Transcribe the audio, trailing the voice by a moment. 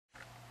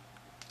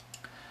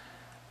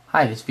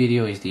Hi, this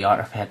video is the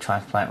art of hair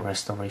transplant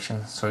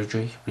restoration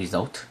surgery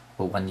result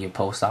with 1 year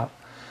post-op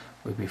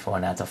with before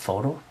and after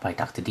photo by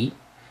Dr. Diep.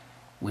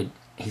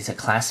 He's a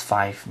class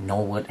 5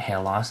 Norwood hair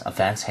loss,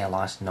 advanced hair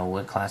loss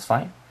Norwood class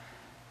 5.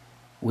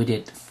 We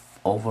did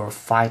over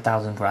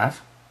 5,000 grafts,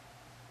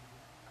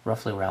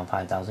 roughly around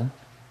 5,000.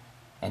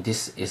 And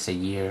this is a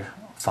year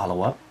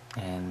follow-up,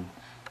 and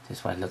this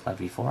is what it looked like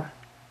before.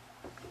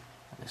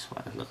 This is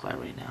what it looked like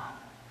right now.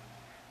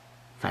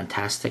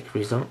 Fantastic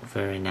result,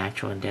 very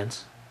natural and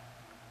dense.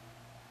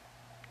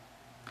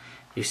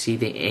 You see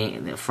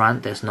the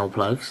front, there's no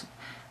plugs.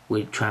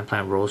 We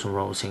transplant rows and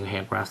rows of single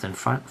hair grafts in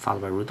front,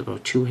 followed by root to grow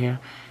 2 hair,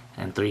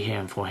 and 3 hair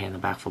and 4 hair in the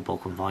back for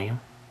bulk and volume.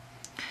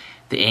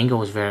 The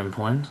angle is very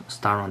important.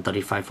 Start on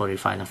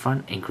 35-45 in the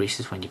front,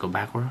 increases when you go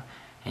backward,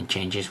 and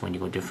changes when you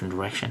go different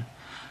direction.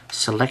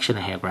 Selection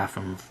of hair graft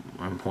is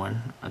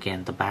important.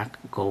 Again, the back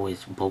goal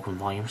is bulk and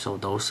volume, so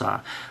those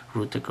are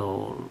root to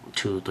go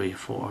 2, 3,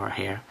 4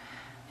 hair.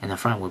 In the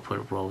front, we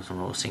put rows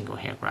and rows single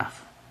hair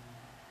graft.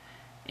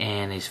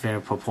 And it's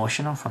very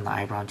proportional from the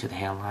eyebrow to the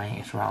hairline.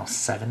 It's around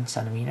 7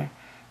 centimeters,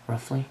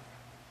 roughly.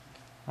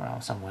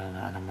 Around somewhere,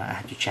 I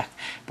have to check.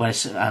 But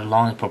it's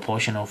long and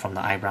proportional from the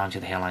eyebrow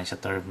to the hairline. It's a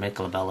third, mid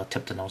glabella,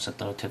 tip to nose a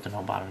third, tip to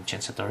nose bottom,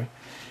 chin's a third.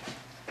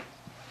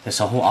 There's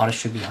a whole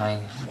artistry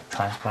behind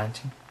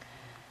transplanting.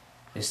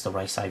 This is the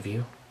right side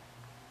view,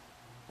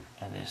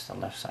 and this is the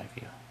left side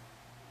view.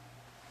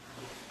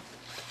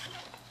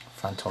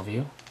 Frontal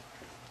view.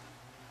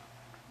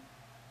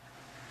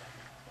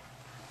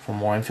 For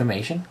more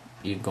information,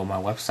 you can go to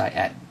my website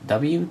at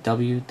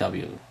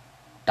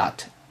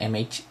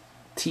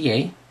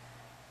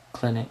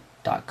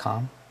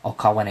www.mhtaclinic.com or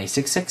call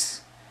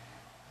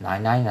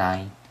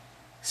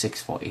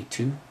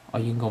 1-866-999-6482, or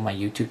you can go to my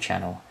YouTube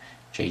channel,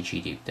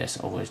 JG Diep. There's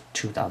over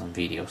 2,000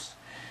 videos.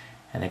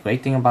 And the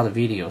great thing about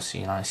the videos,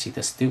 you not see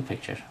the still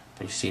picture,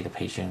 but you see the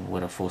patient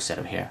with a full set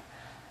of hair.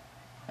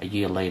 A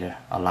year later,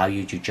 allow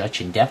you to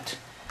judge in depth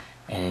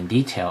and in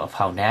detail of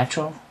how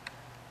natural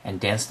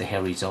and dense the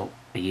hair result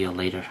a year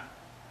later.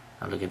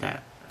 Now look at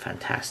that.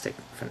 Fantastic,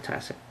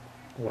 fantastic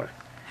work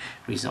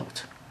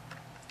result.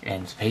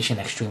 And the patient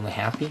extremely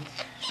happy.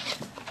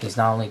 He's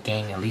not only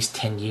gained at least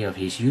 10 years of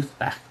his youth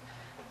back,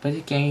 but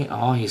he gained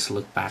all his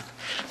look back.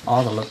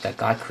 All the look that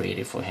God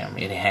created for him.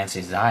 It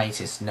enhances his eyes,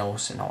 his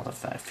nose, and all the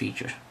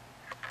features.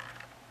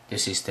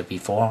 This is the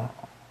before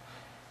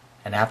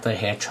and after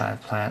hair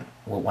transplant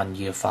with 1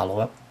 year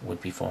follow-up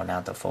with before and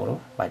after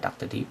photo by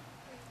Dr. Diep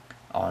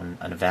on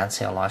an advanced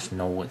hair loss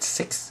Norwood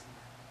 5,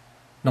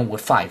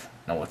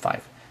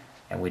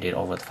 and we did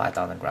over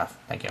 5,000 grafts.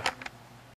 Thank you.